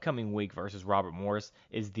the upcoming week versus Robert Morris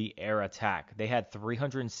is the air attack. They had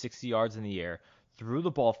 360 yards in the air, threw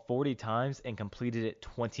the ball 40 times and completed it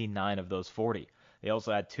 29 of those 40. They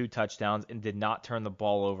also had 2 touchdowns and did not turn the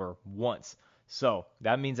ball over once. So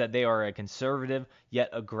that means that they are a conservative yet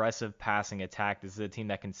aggressive passing attack. This is a team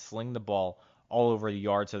that can sling the ball all over the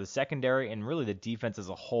yard. So the secondary and really the defense as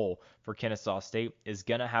a whole for Kennesaw State is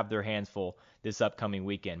going to have their hands full this upcoming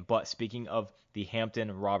weekend. But speaking of the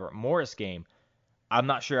Hampton-Robert Morris game, I'm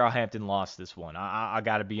not sure how Hampton lost this one. I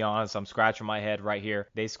got to be honest. I'm scratching my head right here.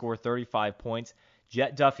 They scored 35 points.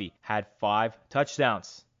 Jet Duffy had 5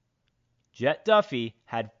 touchdowns. Jet Duffy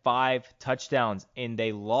had 5 touchdowns, and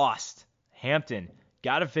they lost. Hampton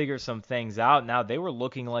got to figure some things out. Now, they were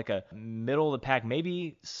looking like a middle of the pack,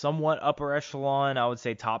 maybe somewhat upper echelon, I would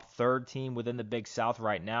say top 3rd team within the Big South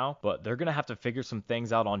right now. But they're going to have to figure some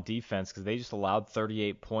things out on defense because they just allowed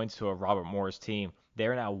 38 points to a Robert Morris team.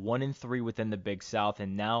 They're now 1-3 within the Big South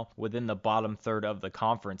and now within the bottom third of the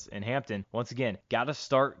conference. And Hampton, once again, got to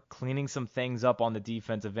start cleaning some things up on the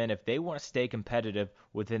defensive end if they want to stay competitive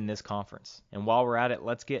within this conference. And while we're at it,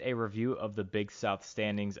 let's get a review of the Big South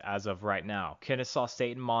standings as of right now. Kennesaw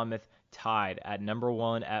State and Monmouth tied at number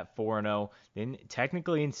 1 at 4-0. Then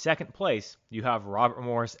technically in second place, you have Robert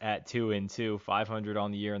Morris at 2-2, 500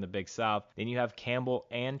 on the year in the Big South. Then you have Campbell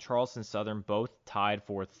and Charleston Southern both tied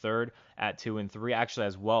for third at 2-3, actually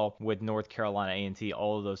as well with North Carolina A&T,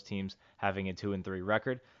 all of those teams having a 2-3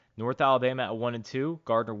 record. North Alabama at 1-2,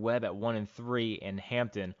 Gardner-Webb at 1-3, and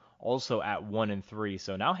Hampton also at 1-3.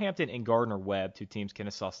 So now Hampton and Gardner-Webb, 2 teams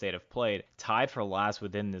Kennesaw State have played, tied for last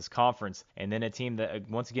within this conference. And then a team that,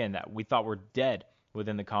 once again, that we thought were dead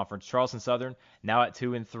within the conference, Charleston Southern, now at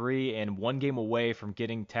 2-3 and 1 game away from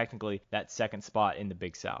getting technically that second spot in the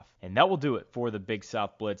Big South. And that will do it for the Big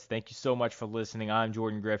South Blitz. Thank you so much for listening. I'm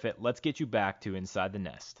Jordan Griffith. Let's get you back to Inside the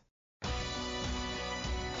Nest.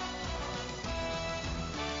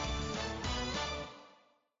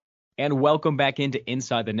 And welcome back into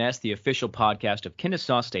Inside the Nest, the official podcast of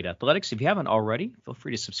Kennesaw State Athletics. If you haven't already, feel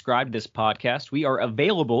free to subscribe to this podcast. We are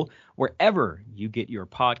available wherever you get your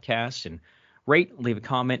podcasts, and rate, leave a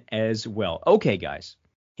comment as well. Okay, guys,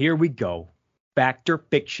 here we go. Fact or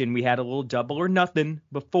fiction. We had a little double or nothing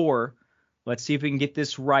before. Let's see if we can get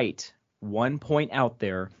this right. 1 point out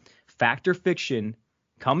there. Fact or fiction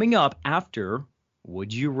coming up after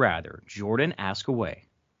Would You Rather. Jordan, ask away.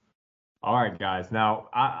 All right, guys. Now,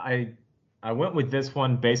 I went with this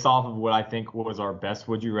one based off of what I think was our best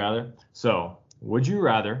Would You Rather. So, would you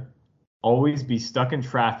rather always be stuck in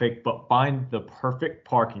traffic but find the perfect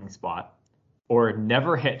parking spot, or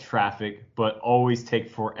never hit traffic but always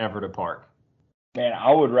take forever to park? Man,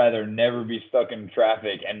 I would rather never be stuck in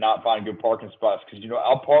traffic and not find good parking spots because,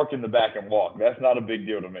 I'll park in the back and walk. That's not a big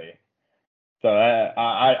deal to me. So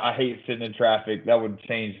I hate sitting in traffic. That would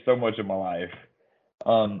change so much of my life.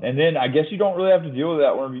 And then I guess you don't really have to deal with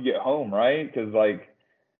that whenever you get home, right? Because,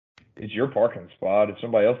 it's your parking spot. If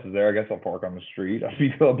somebody else is there, I guess I'll park on the street.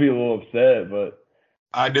 I'll be a little upset, but.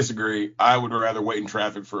 I disagree. I would rather wait in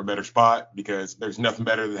traffic for a better spot because there's nothing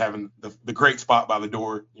better than having the great spot by the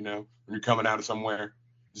door, when you're coming out of somewhere,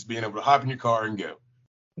 just being able to hop in your car and go.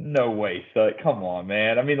 No way, son. Come on,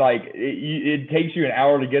 man. I mean, it takes you an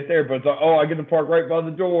hour to get there, but it's like, oh, I get to park right by the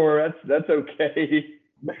door. That's okay.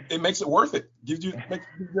 It makes it worth it. Gives you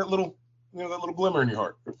that little, that little glimmer in your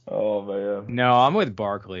heart. Oh, man. No, I'm with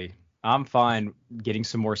Barkley. I'm fine getting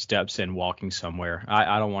some more steps in, walking somewhere.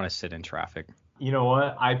 I don't want to sit in traffic. You know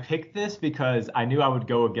what? I picked this because I knew I would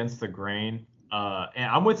go against the grain. And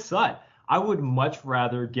I'm with Sut. I would much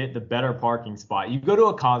rather get the better parking spot. You go to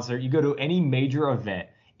a concert, you go to any major event,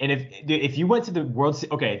 and if you went to the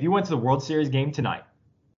World Series game tonight,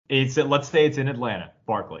 let's say it's in Atlanta,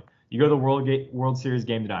 Barkley. You go to the World Series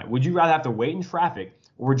game tonight. Would you rather have to wait in traffic,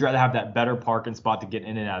 or would you rather have that better parking spot to get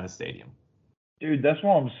in and out of the stadium? Dude, that's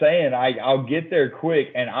what I'm saying. I'll get there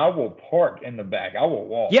quick, and I will park in the back. I will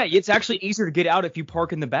walk. Yeah, it's actually easier to get out if you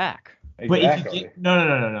park in the back. Exactly. But if you get,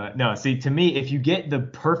 no. See, to me, if you get the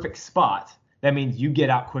perfect spot, that means you get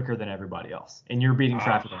out quicker than everybody else, and you're beating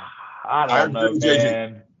traffic. I don't know,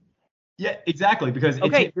 man. Yeah, exactly. Because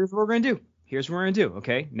here's what we're gonna do.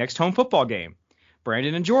 Okay, next home football game,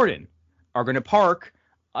 Brandon and Jordan are gonna park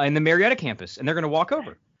in the Marietta campus, and they're gonna walk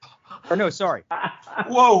over. Or no, sorry.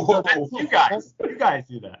 Whoa. You guys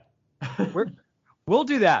do that. We'll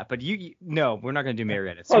do that, but no, we're not going to do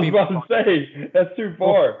Marietta. I was about to say, that's too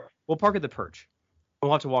far. We'll park at the Perch.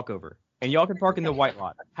 We'll have to walk over. And y'all can park in the white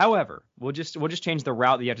lot. However, we'll just change the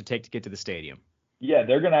route that you have to take to get to the stadium. Yeah,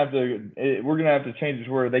 we're going to have to change it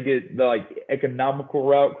to where they get the economical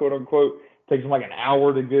route, quote unquote. Takes them an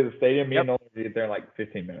hour to get to the stadium. Me and only get there in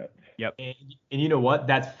 15 minutes. Yep. And you know what?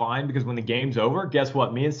 That's fine because when the game's over, guess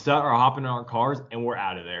what? Me and Sut are hopping in our cars and we're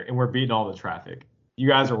out of there and we're beating all the traffic. You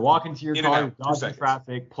guys are walking to your car, dodging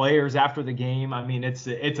traffic, players after the game. I mean, it's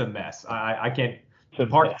a mess. I can't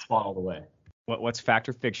park the spot all the way. What's fact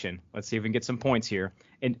or fiction? Let's see if we can get some points here.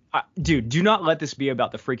 And dude, do not let this be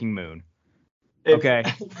about the freaking moon. Okay.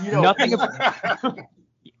 Nothing about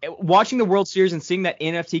watching the World Series and seeing that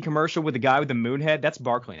NFT commercial with the guy with the moon head, that's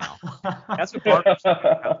Barkley now. That's what Barkley's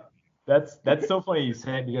about. That's so funny you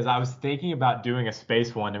say it because I was thinking about doing a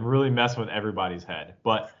space one and really messing with everybody's head.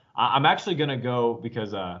 But I'm actually gonna go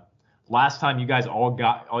because last time you guys all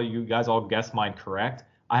guessed mine correct.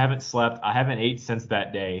 I haven't slept. I haven't ate since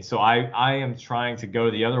that day. So I am trying to go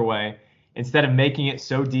the other way. Instead of making it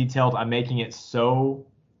so detailed, I'm making it so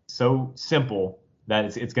simple that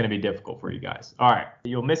it's going to be difficult for you guys. All right.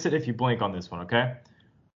 You'll miss it if you blink on this one, okay?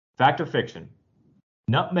 Fact or fiction?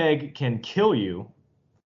 Nutmeg can kill you,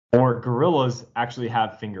 or gorillas actually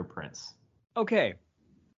have fingerprints. Okay.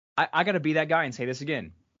 I got to be that guy and say this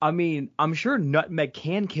again. I mean, I'm sure nutmeg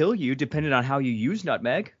can kill you depending on how you use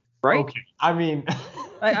nutmeg, right? Okay. I mean,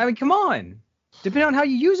 I mean, come on. Depending on how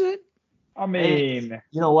you use it. I mean,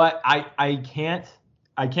 you know what? I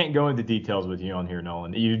can't go into details with you on here,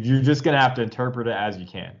 Nolan. You're just gonna have to interpret it as you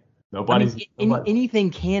can. Anything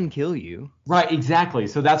can kill you. Right, exactly.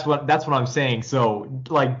 So that's what I'm saying. So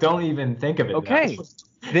like, don't even think of it. Okay.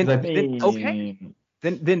 Then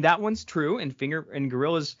that one's true. And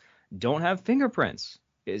gorillas don't have fingerprints.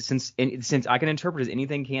 Since I can interpret as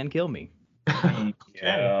anything can kill me.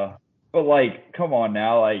 Yeah. But like, come on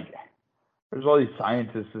now, like. There's all these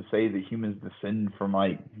scientists that say that humans descend from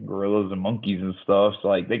like gorillas and monkeys and stuff. So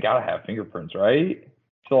like they gotta have fingerprints, right?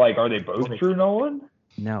 So like, are they both true, Nolan?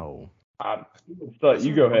 No.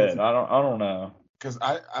 You go ahead. I don't know. Because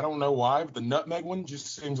I don't know why, but the nutmeg one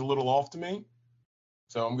just seems a little off to me.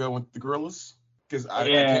 So I'm going with the gorillas because I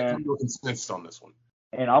can't come to a consensus on this one.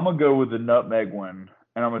 And I'm gonna go with the nutmeg one,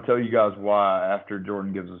 and I'm gonna tell you guys why after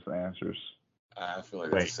Jordan gives us the answers. I feel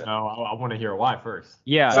like wait, no, I want to hear why first.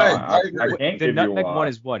 Yeah, I can't the nutmeg one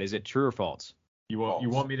is what? Is it true or false? You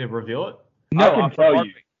want me to reveal it? No, I can tell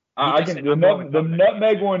you. The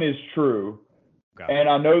nutmeg one is true, and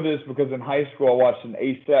I know this because in high school I watched an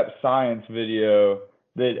ASAP Science video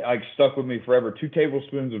that like stuck with me forever. 2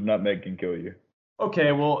 tablespoons of nutmeg can kill you.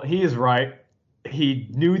 Okay, well he is right. He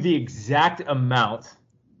knew the exact amount.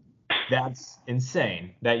 That's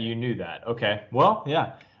insane that you knew that. Okay, well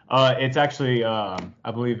yeah. It's actually,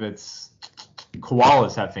 I believe it's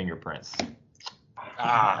koalas have fingerprints.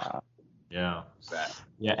 Yeah. Yeah.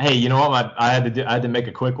 Hey, you know what? I had to make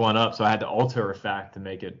a quick one up, so I had to alter a fact to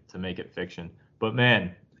make it fiction. But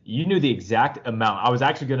man, you knew the exact amount. I was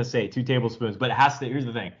actually gonna say 2 tablespoons, but it has to. Here's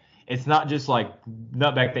the thing: it's not just like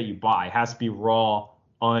nutmeg that you buy. It has to be raw,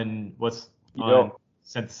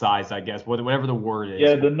 synthesized, I guess, whatever the word is.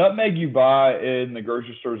 Yeah, the nutmeg you buy in the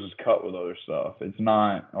grocery stores is cut with other stuff. It's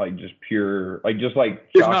not like just pure, like just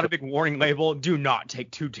like. There's not a big warning label. Do not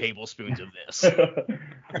take 2 tablespoons of this.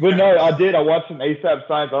 But no, I did. I watched some ASAP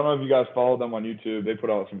Science. I don't know if you guys follow them on YouTube. They put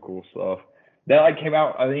out some cool stuff. That like came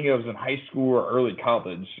out. I think it was in high school or early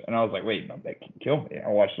college, and I was like, wait, nutmeg can kill me. I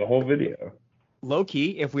watched the whole video. Low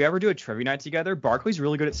key, if we ever do a trivia night together, Barkley's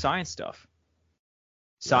really good at science stuff.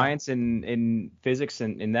 Science and physics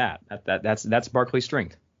and that's Barkley's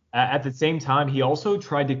strength. At the same time, he also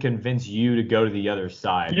tried to convince you to go to the other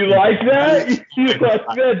side. You like that? You like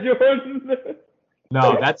that, Jordan?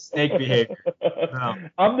 No, that's snake behavior. No.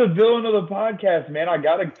 I'm the villain of the podcast, man. I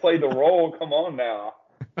gotta play the role. Come on now.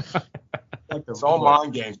 It's all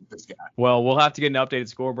mind games with this guy. Well, we'll have to get an updated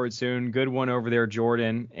scoreboard soon. Good one over there,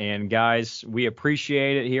 Jordan. And guys, we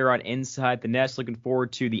appreciate it here on Inside the Nest. Looking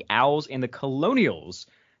forward to the Owls and the Colonials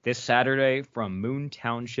this Saturday from Moon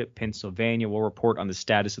Township, Pennsylvania. We'll report on the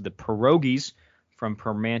status of the Pierogies from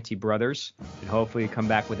Permanti Brothers and hopefully come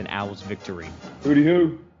back with an Owls victory. Hooty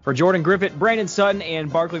hoo. For Jordan Griffith, Brandon Sutton,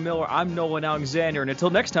 and Barkley Miller, I'm Nolan Alexander. And until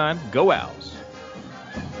next time, go Owls.